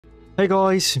Hey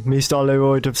guys, me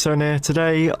Starleroid of Sony.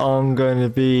 Today I'm going to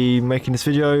be making this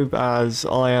video as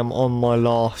I am on my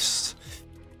last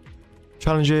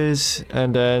challenges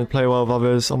and then play well with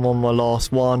others. I'm on my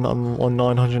last one, I'm on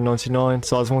 999,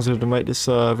 so I just wanted to make this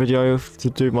video to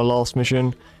do my last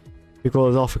mission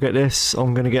because I'll forget this,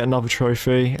 I'm going to get another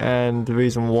trophy. And the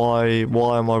reason why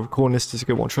am I recording this is to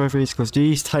get more trophies, because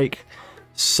these take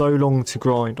so long to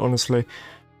grind, honestly.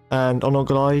 And I'm not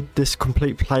gonna lie, this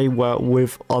complete play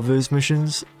with others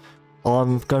missions,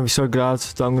 I'm gonna be so glad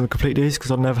that I'm gonna complete these because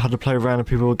I've never had to play with random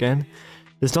people again.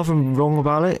 There's nothing wrong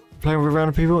about it, playing with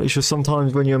random people. It's just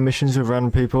sometimes when you're on missions with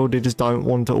random people, they just don't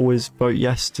want to always vote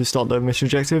yes to start their mission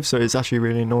objective, so it's actually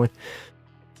really annoying.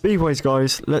 But anyways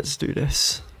guys, let's do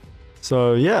this.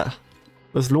 So yeah,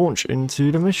 let's launch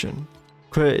into the mission.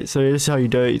 So this is how you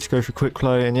do it, you just go for quick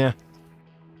play and yeah.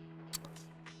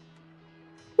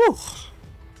 Woo!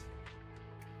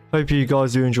 Hope you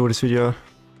guys do enjoy this video.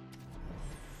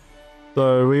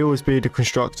 So we always be the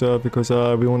constructor because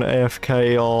we want to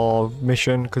AFK our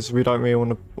mission because we don't really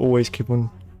want to always keep on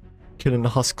killing the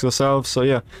husks ourselves. So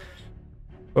yeah.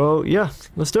 Well yeah,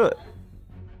 let's do it.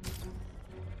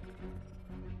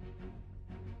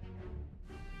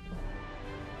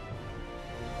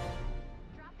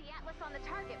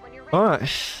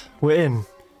 Alright, we're in.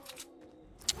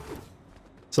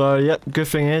 So yep, good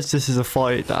thing is this is a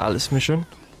fight the Atlas mission.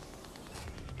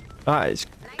 That is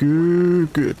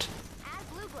good.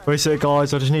 Wait a sec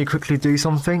guys, I just need to quickly do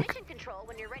something.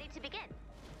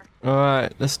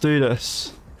 Alright, let's do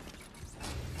this.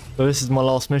 So this is my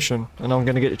last mission and I'm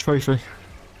going to get the trophy.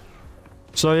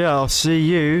 So yeah, I'll see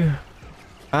you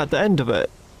at the end of it.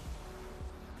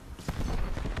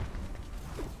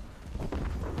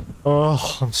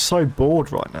 Oh, I'm so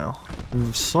bored right now.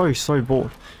 I'm so bored.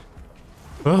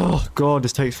 Oh god,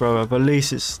 this takes forever, but at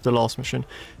least it's the last mission.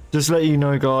 Just let you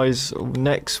know guys,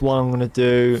 next one I'm going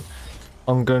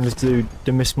to do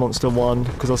the Mist Monster one,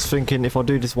 because I was thinking if I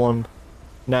do this one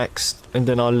next and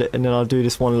then I'll do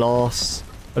this one last,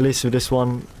 at least with this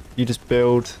one you just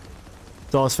build.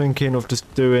 So I was thinking of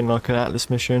just doing like an Atlas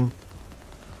mission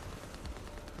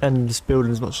and just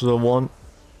building as much as I want,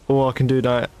 or I can do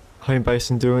that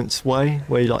home-based endurance way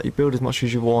where you build as much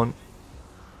as you want,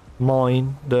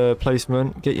 mine the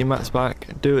placement, get your mats back,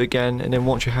 do it again, and then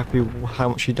once you're happy with how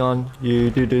much you've done,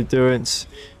 you do the endurance,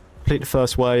 complete the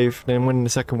first wave, then when the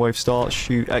second wave starts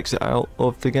you exit out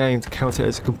of the game to count it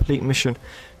as a complete mission.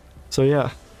 So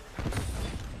yeah,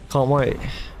 can't wait.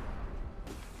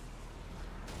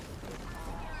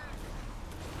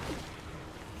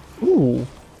 Ooh,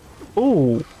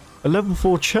 a level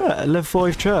 4 chest, level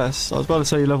 5 chest. I was about to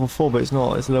say level 4 but it's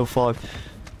not, it's a level 5.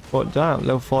 What damn,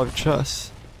 level 5 chest.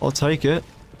 I'll take it.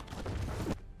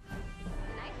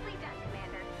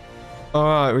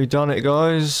 Alright, we've done it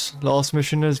guys. Last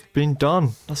mission has been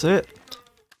done. That's it.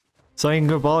 Saying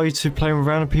goodbye to playing with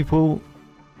random people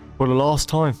for the last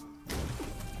time.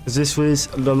 Because this was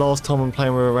the last time I'm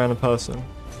playing with a random person.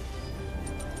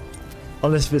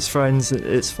 Unless if it's friends,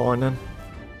 it's fine then.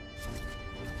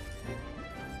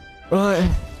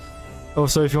 Right.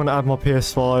 Also, if you want to add my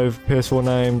PS5, PS4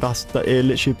 name, it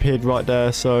literally appeared right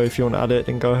there, so if you want to add it,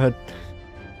 then go ahead.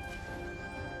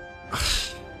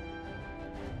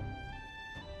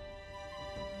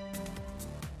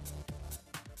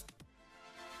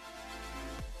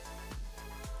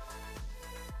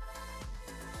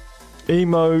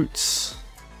 Emotes.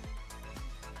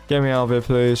 Get me out of here,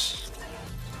 please.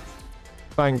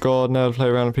 Thank God, never play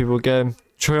around with people again.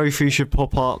 Trophy should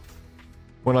pop up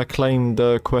when I claim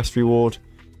the quest reward.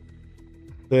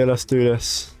 Yeah, let's do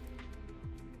this.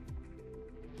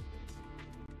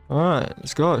 Alright,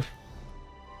 let's go.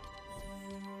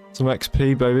 Some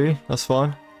XP, baby. That's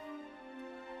fine.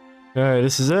 Yeah,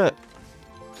 this is it.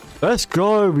 Let's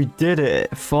go. We did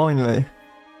it. Finally.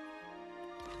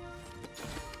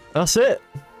 That's it.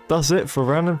 That's it for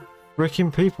random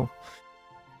freaking people.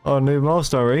 Oh, new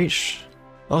milestone reached.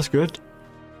 That's good.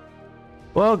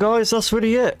 Well, guys, that's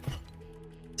really it.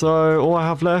 So all I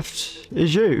have left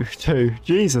is you two.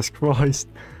 Jesus Christ.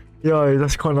 Yo,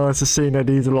 that's quite nice to see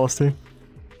Eddie's the last team.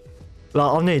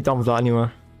 Like, I'm nearly done with that anyway.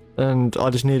 And I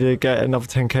just need to get another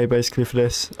 10k basically for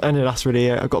this. And then that's really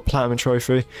it. I got a platinum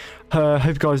trophy. Hope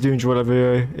you guys do enjoy that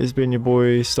video. It's been your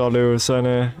boy Starleroid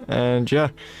Sony. And yeah,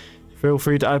 feel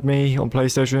free to add me on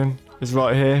PlayStation. It's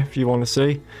right here if you want to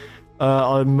see.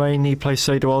 I mainly play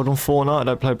Save the World on Fortnite. I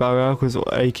don't play Battle Royale because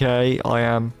aka I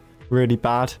am really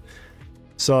bad.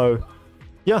 So,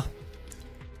 yeah.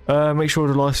 Make sure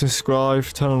to like and subscribe,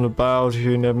 turn on the bell so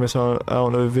you never miss out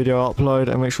on a video upload,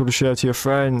 and make sure to share to your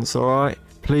friends, alright?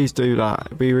 please do that.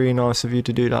 It'd be really nice of you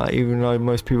to do that, even though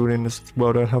most people in this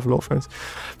world don't have a lot of friends.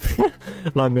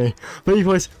 Like me. But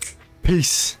anyways,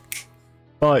 peace.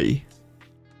 Bye.